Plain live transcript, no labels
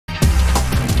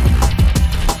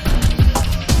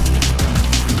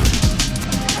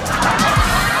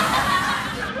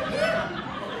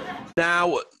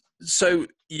So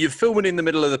you're filming in the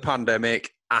middle of the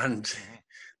pandemic and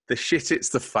the shit hits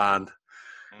the fan.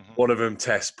 One of them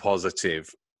tests positive.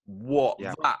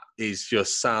 That is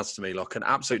just sounds to me like an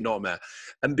absolute nightmare.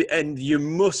 And you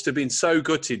must have been so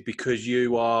gutted because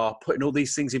you are putting all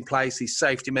these things in place, these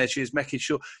safety measures, making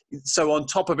sure. So on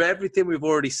top of everything we've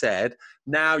already said,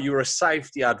 now you're a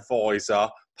safety advisor,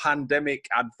 pandemic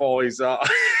advisor,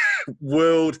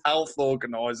 World Health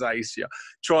Organization,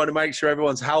 trying to make sure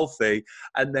everyone's healthy.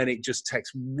 And then it just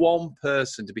takes one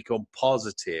person to become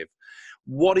positive.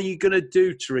 What are you going to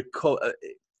do to recover?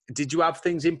 Did you have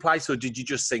things in place, or did you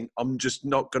just think, I'm just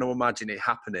not going to imagine it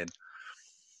happening?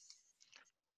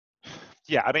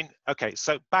 Yeah, I mean, okay,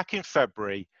 so back in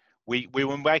February, we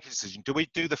were making a decision. Do we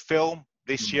do the film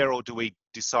this year, or do we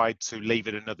decide to leave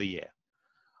it another year?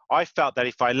 I felt that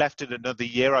if I left it another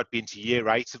year, I'd be into year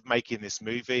 8 of making this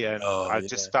movie, and I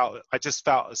just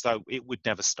felt as though it would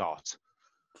never start.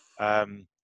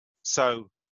 So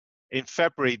in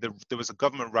February, there was a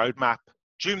government roadmap.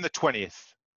 June the 20th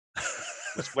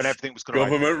was when everything was going to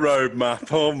Government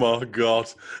roadmap. Oh my God.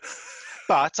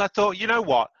 But I thought, you know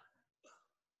what?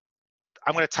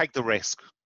 I'm going to take the risk.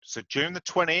 So June the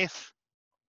 20th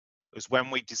was when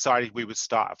we decided we would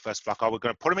start our first block. We're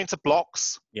going to put them into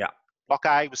blocks. Yeah. Block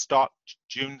A would start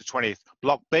June the 20th.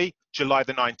 Block B, July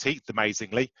the 19th,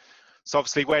 amazingly. So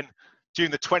obviously when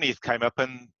June the 20th came up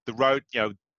and the road,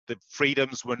 the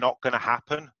freedoms were not going to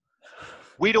happen,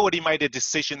 we'd already made a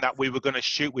decision that we were going to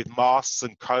shoot with masks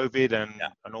and COVID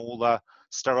and all the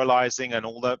sterilizing and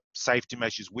all the safety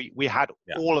measures. We had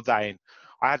all of that in.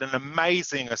 I had an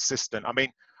amazing assistant. I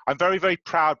mean, I'm very, very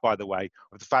proud, by the way,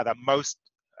 of the fact that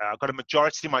I've got a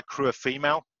majority of my crew are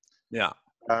female. Yeah.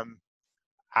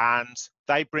 And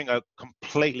they bring a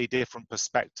completely different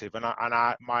perspective. And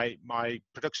my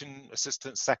production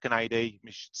assistant, second AD,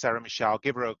 Sarah Michelle,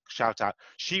 give her a shout out.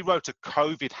 She wrote a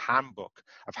COVID handbook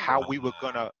of how we were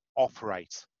going to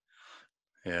operate.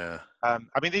 Yeah. I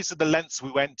mean, these are the lengths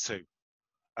we went to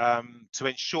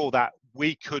ensure that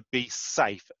we could be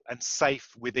safe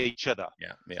with each other.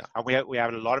 Yeah, yeah. And we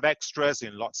had a lot of extras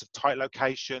in lots of tight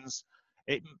locations.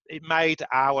 It made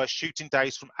our shooting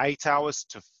days from 8 hours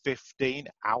to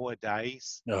 15-hour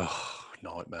days. Oh,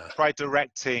 nightmare. Try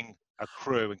directing a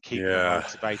crew and keeping them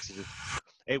motivated.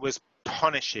 It was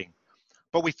punishing.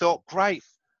 But we thought, great.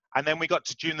 And then we got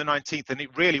to June the 19th, and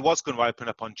it really was going to open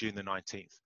up on June the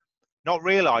 19th. Not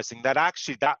realizing that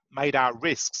actually that made our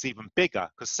risks even bigger,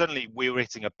 because suddenly we were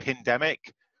hitting a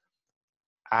pandemic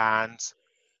and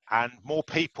more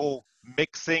people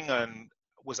mixing, and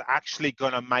was actually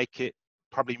going to make it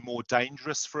probably more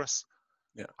dangerous for us.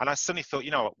 Yeah. And I suddenly thought,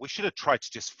 you know what, we should have tried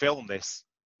to just film this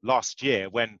last year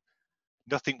when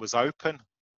nothing was open.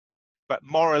 But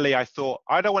morally, I thought,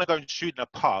 I don't want to go and shoot in a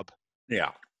pub.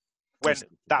 Yeah. When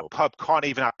that pub can't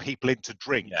even have people in to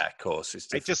drink. Yeah, of course.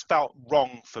 It just felt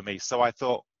wrong for me. So I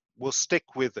thought, we'll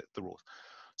stick with the rules.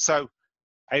 So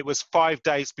it was 5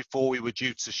 days before we were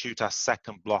due to shoot our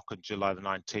second block on July the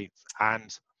 19th.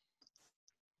 And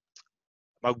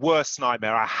my worst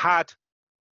nightmare, I had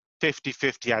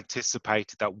 50-50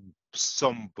 anticipated that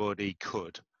somebody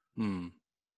could. And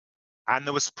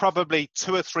there was probably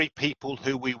 2 or 3 people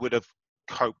who we would have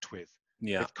coped with.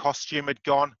 Yeah. If costume had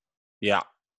gone,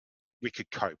 we could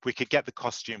cope. We could get the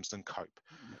costumes and cope.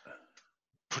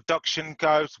 Production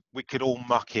goes, we could all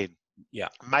muck in. Yeah.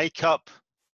 Makeup,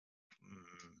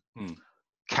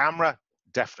 camera,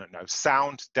 definite no.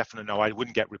 Sound, definite no. I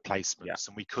wouldn't get replacements,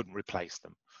 and we couldn't replace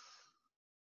them.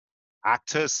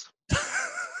 Actors,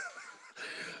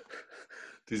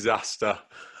 disaster.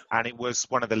 And it was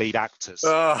one of the lead actors.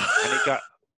 And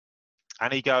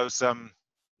he goes,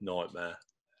 nightmare.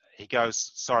 He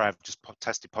goes, sorry, I've just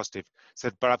tested positive. He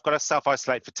said, but I've got to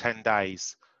self-isolate for 10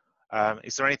 days.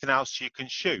 Is there anything else you can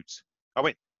shoot? I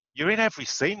went, you're in every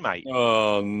scene, mate.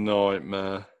 Oh,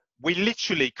 nightmare. We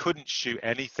literally couldn't shoot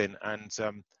anything. And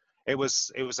it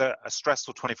was a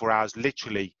stressful 24 hours.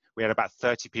 Literally, we had about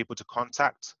 30 people to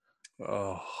contact.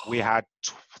 Oh. We had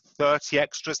 30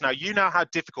 extras. Now, you know how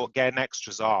difficult getting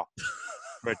extras are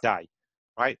for a day,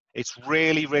 right? It's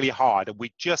really, really hard. And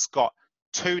we just got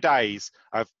 2 days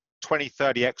of 20,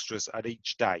 30 extras at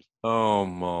each day. Oh,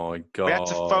 my God. We had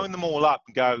to phone them all up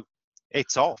and go,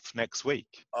 it's off next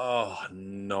week. Oh,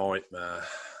 nightmare.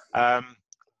 I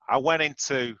went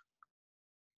into,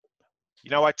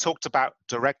 I talked about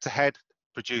director head,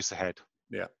 producer head.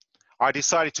 Yeah. I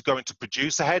decided to go into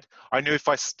producer head. I knew if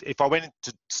I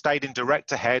stayed in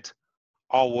director head,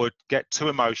 I would get too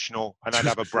emotional and I'd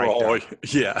have a breakdown.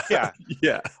 Yeah. Yeah.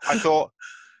 Yeah. I thought,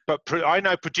 but I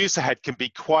know producer head can be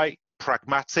quite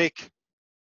pragmatic,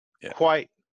 quite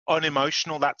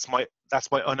unemotional. That's my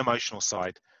unemotional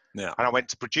side. Yeah. And I went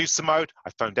to producer mode. I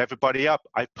phoned everybody up.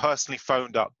 I personally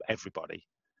phoned up everybody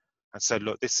and said,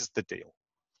 look, this is the deal.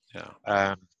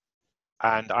 Yeah.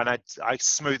 And I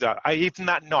smoothed out. Even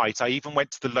that night, I even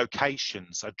went to the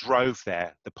locations. I drove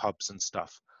there, the pubs and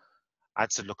stuff. I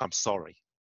said, look, I'm sorry.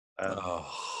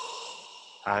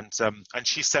 And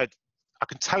she said, I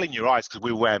can tell in your eyes, because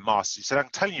we wear masks. She said, I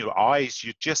can tell in your eyes,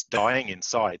 you're just dying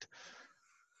inside.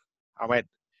 I went,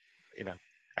 you know,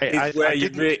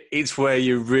 it's where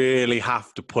you really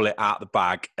have to pull it out the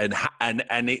bag, and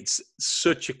it's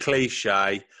such a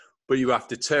cliche, but you have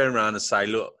to turn around and say,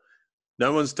 look,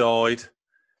 no one's died,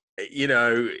 you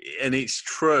know, and it's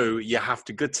true. You have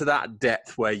to go to that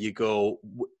depth where you go,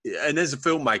 and as a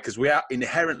filmmakers, we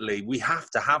have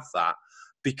to have that,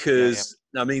 because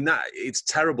I mean, that it's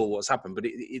terrible what's happened, but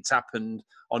it's happened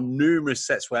on numerous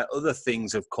sets where other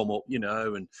things have come up, you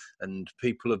know, and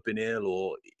people have been ill,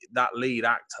 or that lead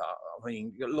actor. I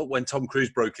mean, look, when Tom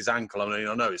Cruise broke his ankle, I mean,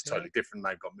 I know it's totally different.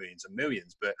 They've got millions and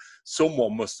millions, but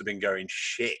someone must have been going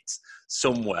shit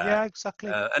somewhere. Yeah,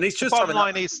 exactly. And it's just the bottom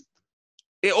line is,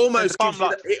 it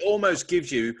almost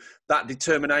gives you that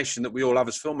determination that we all have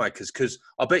as filmmakers, because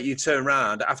I bet you turn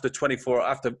around after 24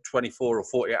 or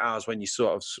 48 hours when you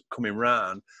sort of coming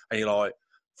round and you're like,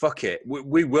 fuck it,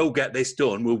 we will get this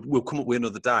done. We'll come up with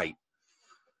another date.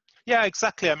 Yeah,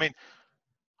 exactly. I mean,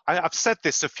 I've said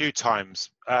this a few times.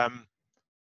 I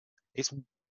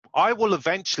will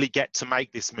eventually get to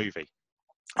make this movie.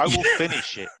 I will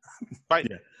finish it. But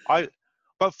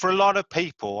But for a lot of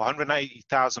people,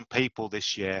 180,000 people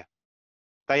this year,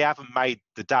 they haven't made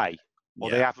the day,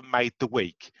 or they haven't made the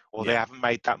week, or they haven't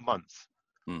made that month.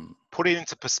 Put it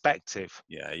into perspective.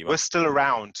 We're still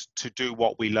around to do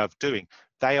what we love doing.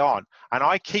 They aren't. And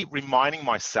I keep reminding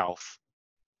myself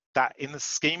that in the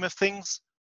scheme of things,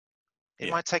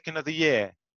 it might take another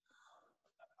year.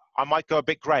 I might go a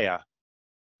bit grayer.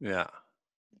 Yeah.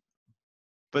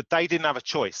 But they didn't have a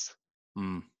choice.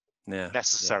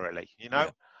 Necessarily, you know.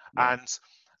 And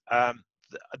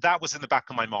that was in the back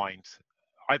of my mind.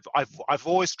 I've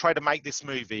always tried to make this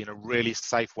movie in a really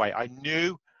safe way. I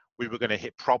knew we were going to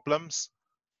hit problems,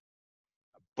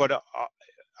 but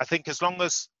I think as long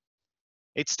as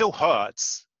it still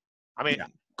hurts. I mean,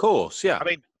 of course, I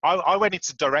mean, I went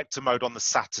into director mode on the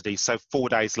Saturday, so 4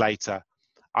 days later,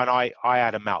 and I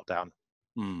had a meltdown.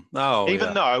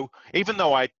 Even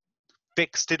though I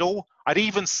fixed it all, I'd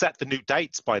even set the new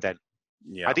dates by then.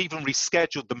 I'd even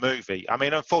rescheduled the movie. I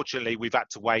mean, unfortunately, we've had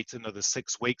to wait another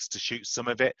 6 weeks to shoot some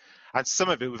of it. And some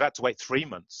of it, we've had to wait 3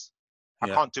 months. I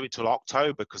can't do it till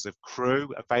October because of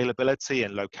crew availability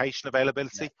and location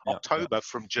availability. October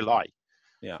from July.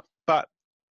 But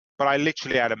I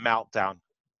literally had a meltdown.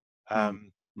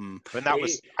 And that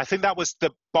was, I think that was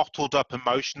the bottled up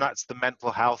emotion. That's the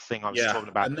mental health thing I was talking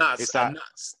about. And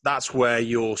that's where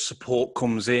your support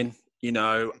comes in, you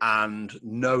know, and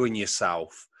knowing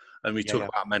yourself. And we talk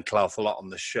about mental health a lot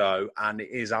on the show, and it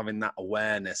is having that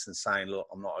awareness and saying, look,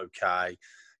 I'm not okay,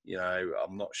 you know,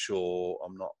 I'm not sure,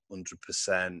 I'm not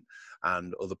 100%,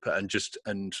 and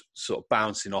sort of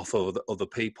bouncing off of other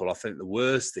people. I think the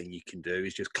worst thing you can do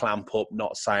is just clamp up,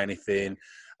 not say anything,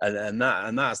 and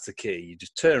that's the key. You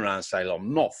just turn around and say, look,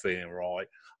 I'm not feeling right,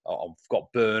 I've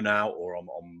got burnout, or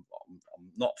I'm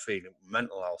not feeling,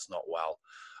 mental health's not well,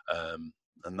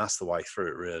 and that's the way through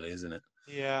it, really, isn't it?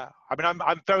 Yeah, I mean,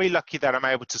 I'm very lucky that I'm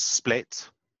able to split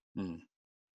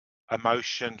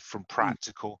emotion from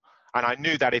practical. And I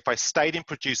knew that if I stayed in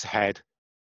producer head,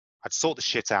 I'd sort the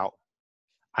shit out,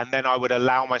 and then I would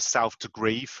allow myself to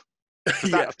grieve.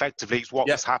 Because that effectively is what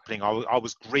was happening. I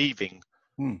was grieving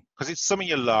because it's something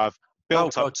you love,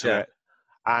 built up to it,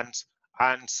 and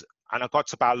I got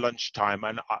to about lunchtime,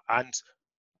 and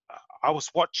I was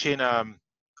watching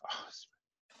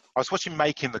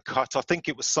Making the Cut. I think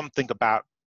it was something about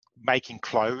making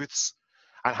clothes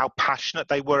and how passionate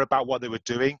they were about what they were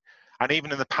doing. And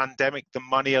even in the pandemic, the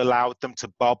money allowed them to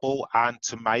bubble and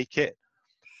to make it.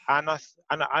 And I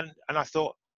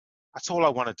thought, that's all I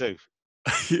want to do.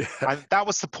 And that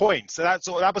was the point. So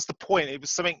that was the point. It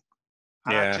was something.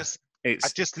 And I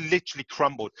just literally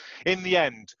crumbled. In the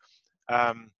end,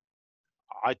 I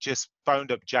just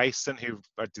phoned up Jason, who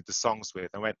I did the songs with,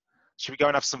 and went, should we go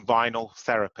and have some vinyl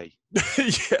therapy?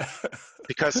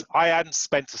 Because I hadn't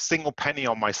spent a single penny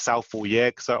on myself all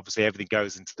year, because obviously everything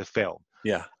goes into the film.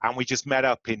 And we just met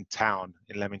up in town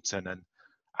in Leamington,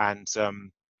 and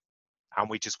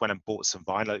we just went and bought some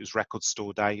vinyl. It was record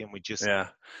store day, and we just and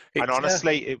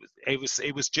honestly,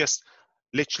 it was just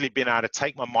literally being able to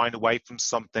take my mind away from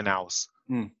something else.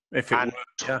 If it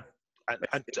worked,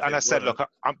 and I said, look,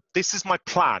 this is my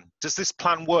plan. Does this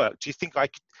plan work? Do you think I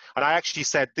could? And I actually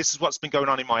said, this is what's been going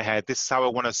on in my head. This is how I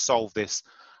want to solve this.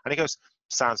 And he goes,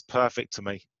 sounds perfect to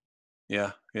me.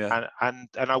 Yeah, yeah. And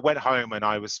I went home,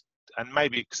 and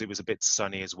maybe because it was a bit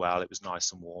sunny as well, it was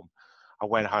nice and warm. I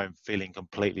went home feeling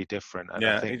completely different. And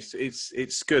yeah, I think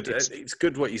it's good. It's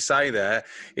good what you say there.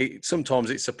 Sometimes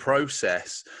it's a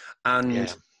process, and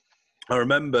yeah. I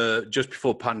remember just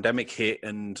before pandemic hit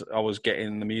and I was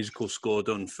getting the musical score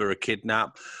done for A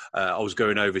Kidnap. I was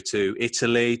going over to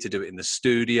Italy to do it in the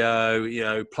studio, you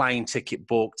know, plane ticket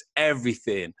booked,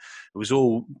 everything. It was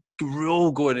all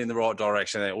going in the right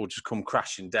direction. And it all just come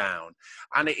crashing down.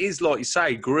 And it is, like you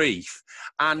say, grief.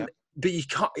 And, but you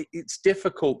can't, it's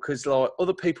difficult because like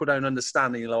other people don't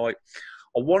understand. And you're like,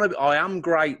 I am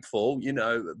grateful, you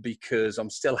know, because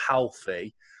I'm still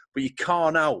healthy. But you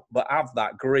can't help but have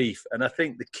that grief. And I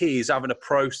think the key is having a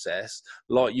process,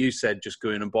 like you said, just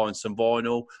going and buying some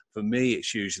vinyl. For me,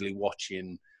 it's usually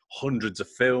watching hundreds of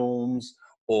films,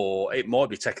 or it might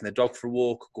be taking the dog for a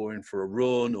walk, going for a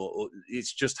run, or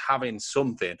it's just having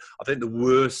something. I think the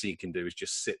worst thing you can do is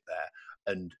just sit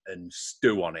there and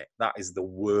stew on it. That is the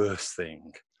worst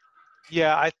thing.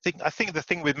 Yeah, I think the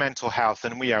thing with mental health,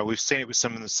 and we've seen it with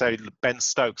some of them, say Ben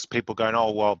Stokes, people going,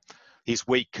 oh, well, he's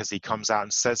weak because he comes out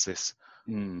and says this.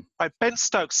 Like Ben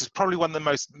Stokes is probably one of the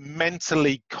most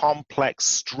mentally complex,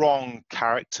 strong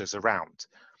characters around.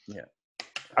 Yeah,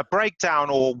 a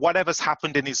breakdown or whatever's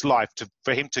happened in his life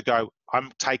for him to go,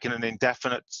 I'm taking an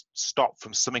indefinite stop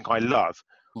from something I love.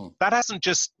 That hasn't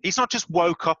just, he's not just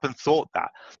woke up and thought that.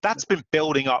 That's been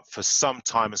building up for some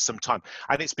time.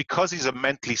 And it's because he's a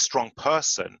mentally strong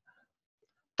person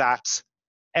that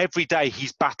every day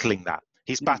he's battling that.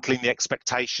 He's battling the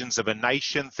expectations of a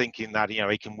nation, thinking that, you know,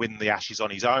 he can win the Ashes on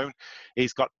his own.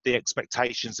 He's got the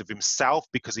expectations of himself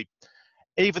because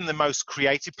even the most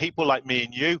creative people like me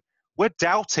and you, we're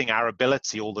doubting our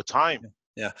ability all the time.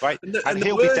 Yeah. Right. And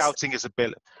he'll be doubting his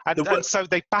ability. And so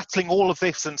they're battling all of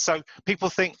this. And so people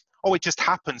think, oh, it just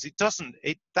happens. It doesn't.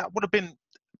 That would have been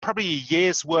probably a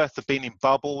year's worth of being in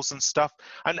bubbles and stuff.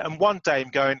 And one day I'm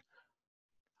going,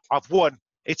 I've won.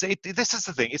 This is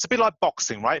the thing. It's a bit like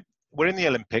boxing, right? We're in the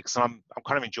Olympics, and I'm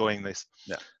kind of enjoying this.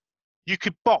 Yeah. You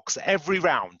could box every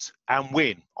round and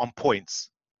win on points.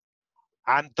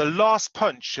 And the last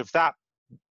punch of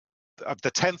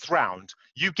the 10th round,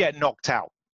 you get knocked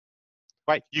out.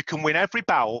 Right? You can win every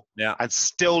battle and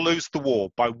still lose the war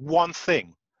by one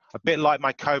thing. A bit like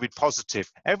my COVID positive.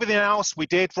 Everything else we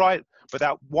did right, but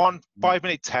that one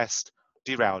 5-minute test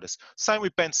derailed us. Same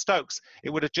with Ben Stokes. It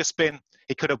would have just been,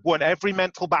 he could have won every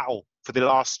mental battle for the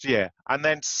last year, and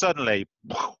then suddenly,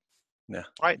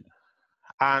 right?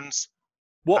 And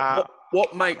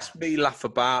what makes me laugh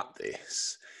about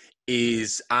this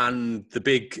is, and the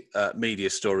big media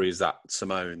story is that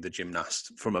Simone, the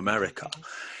gymnast from America,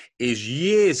 is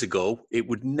years ago, it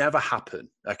would never happen.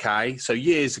 Okay, so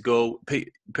years ago,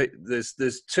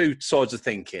 there's two sides of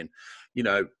thinking. You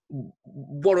know,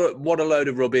 what a load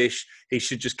of rubbish. He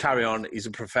should just carry on. He's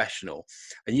a professional.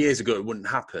 And years ago, it wouldn't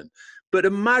happen. But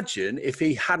imagine if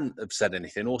he hadn't have said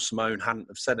anything, or Simone hadn't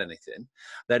have said anything,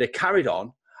 they'd have carried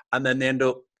on, and then they end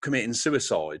up committing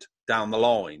suicide down the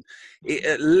line.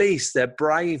 At least they're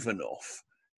brave enough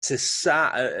to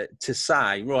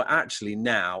say, right, actually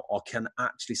now I can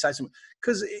actually say something.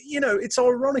 Because, you know, it's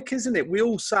ironic, isn't it? We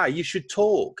all say you should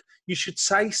talk, you should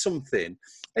say something,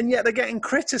 and yet they're getting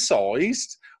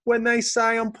criticised when they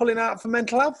say I'm pulling out for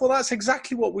mental health. Well, that's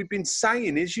exactly what we've been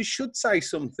saying, is you should say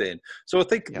something. So I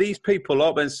think these people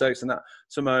like Ben Stokes and that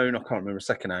Simone, I can't remember her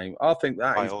second name, I think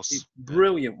that is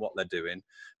brilliant what they're doing,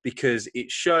 because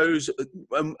it shows,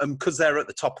 and because they're at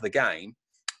the top of the game,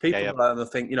 people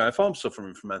think, you know, if I'm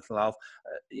suffering from mental health,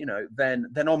 you know, then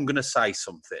I'm going to say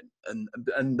something,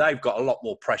 and they've got a lot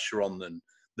more pressure on than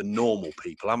the normal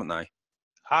people, haven't they?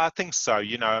 I think so.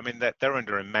 You know, I mean, they're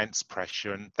under immense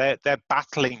pressure, and they're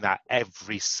battling that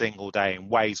every single day in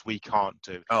ways we can't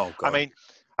do. Oh, God.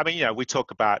 I mean, you know, we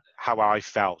talk about how I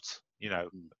felt, you know,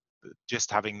 just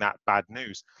having that bad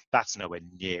news. That's nowhere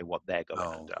near what they're going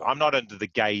under. God. I'm not under the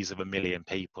gaze of a million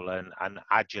people and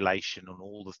adulation and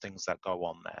all the things that go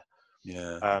on there.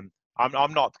 Yeah.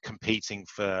 I'm not competing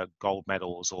for gold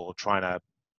medals or trying to,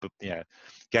 you know,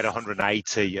 get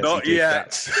 180. Not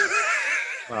yet.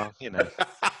 Well, you know.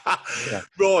 Yeah.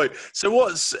 Right. So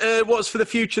what's for the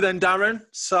future then, Darren?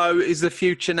 So is the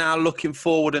future now looking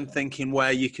forward and thinking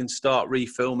where you can start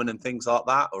refilming and things like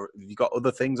that, or have you got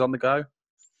other things on the go?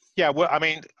 Yeah. Well, I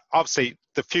mean, obviously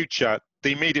the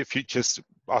immediate future,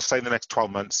 I'll say the next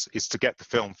 12 months, is to get the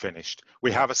film finished.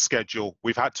 We have a schedule.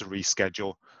 We've had to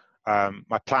reschedule.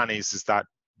 My plan is that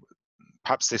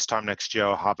perhaps this time next year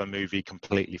I'll have a movie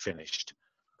completely finished,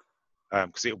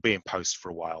 because it'll be in post for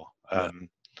a while.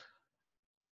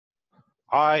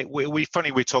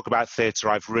 We talk about theatre.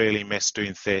 I've really missed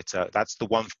doing theatre. That's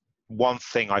the one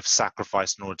thing I've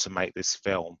sacrificed in order to make this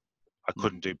film. I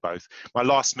couldn't do both. My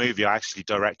last movie, I actually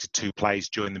directed 2 plays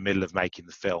during the middle of making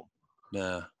the film.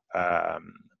 Yeah.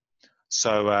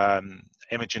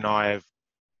 Imogen and I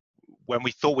when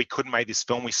we thought we couldn't make this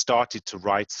film, we started to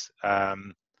write a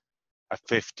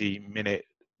 50-minute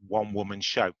one-woman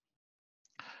show,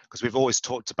 because we've always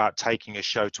talked about taking a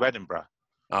show to Edinburgh.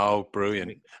 Oh,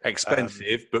 brilliant.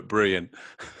 Expensive, but brilliant.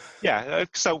 Yeah.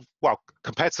 So, well,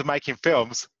 compared to making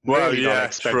films, well, really yeah, not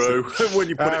expensive. True. When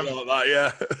you put it like that,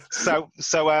 yeah.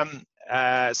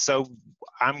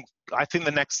 I think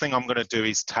the next thing I'm going to do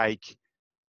is take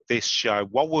this show.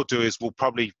 What we'll do is we'll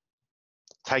probably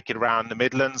take it around the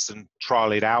Midlands and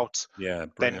trial it out. Yeah.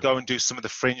 Brilliant. Then go and do some of the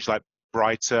fringe like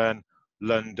Brighton,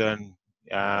 London,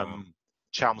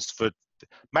 Chelmsford.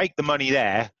 Make the money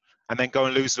there, and then go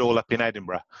and lose it all up in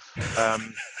Edinburgh.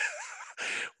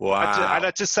 Wow.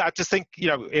 I just think,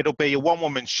 it'll be a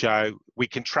one-woman show. We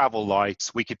can travel light.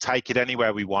 We could take it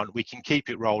anywhere we want. We can keep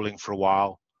it rolling for a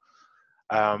while.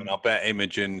 And I bet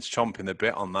Imogen's chomping the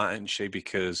bit on that, isn't she?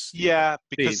 Because we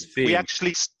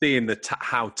actually seeing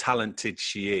how talented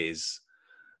she is.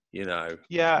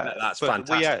 That's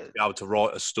fantastic to be able to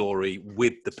write a story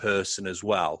with the person as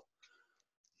well.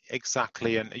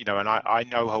 Exactly, and I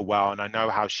know her well, and I know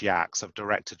how she acts. I've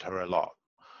directed her a lot,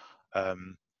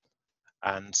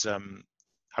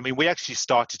 we actually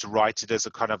started to write it as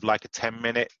a kind of like a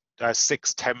 10-minute,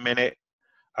 6-10-minute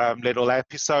little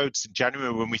episodes in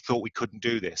January when we thought we couldn't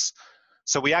do this.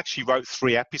 So we actually wrote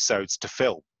 3 episodes to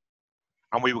film,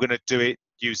 and we were going to do it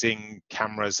using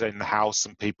cameras in the house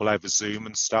and people over Zoom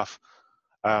and stuff.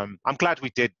 I'm glad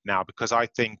we did now, because I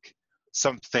think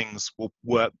some things will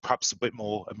work perhaps a bit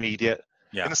more immediate.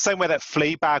 Yeah. In the same way that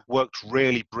Fleabag worked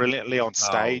really brilliantly on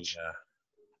stage,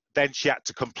 then she had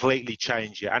to completely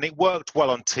change it. And it worked well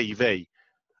on TV,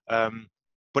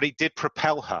 but it did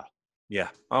propel her. Yeah.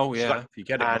 Oh, yeah. If you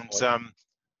get it.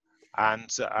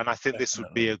 And I think this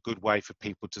would be a good way for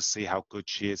people to see how good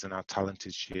she is and how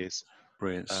talented she is.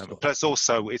 Brilliant stuff. Plus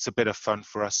also, it's a bit of fun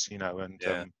for us,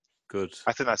 good.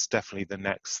 I think that's definitely the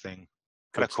next thing.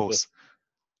 Good, and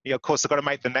of course, I've got to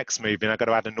make the next movie, and I've got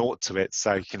to add a nought to it.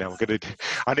 So,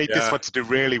 I need this one to do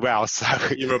really well. So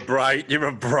you're a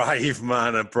brave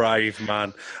man.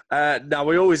 Now,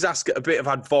 we always ask a bit of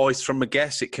advice from a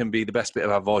guest. It can be the best bit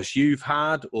of advice you've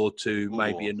had, or to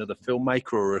maybe another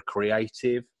filmmaker or a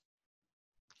creative.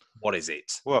 What is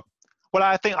it? Well,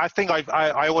 I think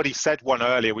I already said one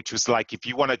earlier, which was like, if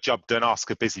you want a job done, ask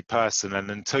a busy person.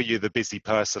 And until you're the busy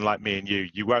person like me and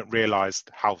you won't realise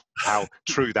how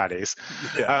true that is.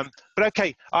 Yeah. But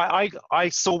okay, I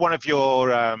saw one of your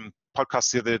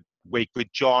podcasts the other week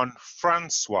with John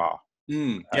Francois.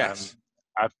 Yes.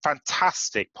 A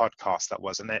fantastic podcast that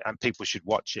was, and people should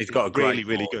watch it. He's got a great really,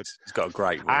 really good. He's got a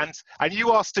great voice. And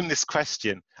you asked him this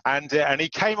question, and he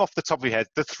came off the top of your head,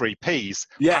 the 3 Ps: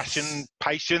 passion,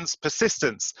 patience,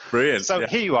 persistence. Brilliant. So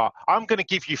here you are. I'm going to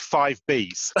give you 5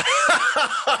 Bs.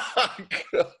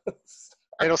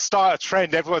 It'll start a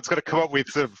trend. Everyone's going to come up with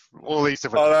all these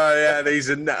different. Oh yeah, these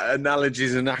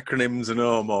analogies and acronyms, and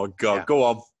oh my god, yeah. Go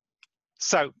on.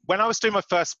 So when I was doing my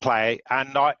first play,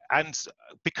 and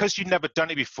because you've never done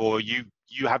it before, you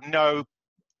have no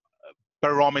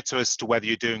barometer as to whether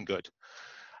you're doing good.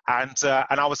 And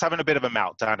I was having a bit of a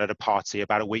meltdown at a party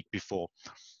about a week before.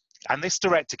 And this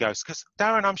director goes,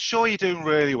 Darren, I'm sure you're doing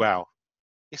really well.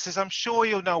 He says, I'm sure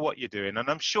you'll know what you're doing, and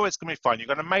I'm sure it's going to be fine. You've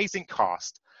got an amazing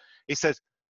cast. He said,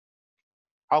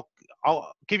 I'll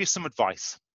give you some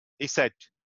advice. He said,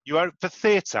 for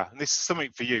theatre, and this is something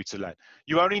for you to learn,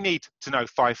 you only need to know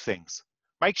 5 things.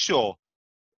 Make sure,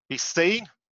 be seen,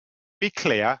 be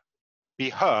clear,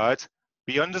 be heard,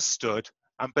 be understood,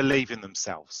 and believe in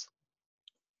themselves.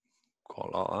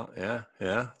 Quite like that,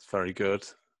 yeah. It's very good.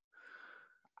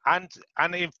 And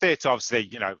in theatre,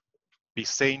 obviously, be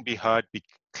seen, be heard, be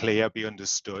clear, be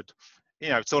understood.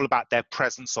 It's all about their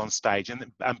presence on stage and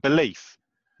belief.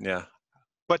 Yeah.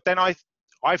 But then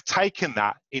I've taken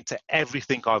that into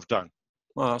everything I've done.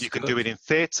 Well, you can do it in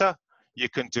theatre, you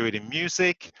can do it in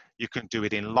music, you can do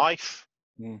it in life,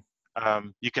 you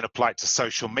can apply it to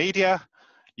social media,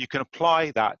 you can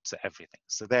apply that to everything.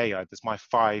 So there you go, there's my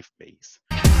 5 Bs.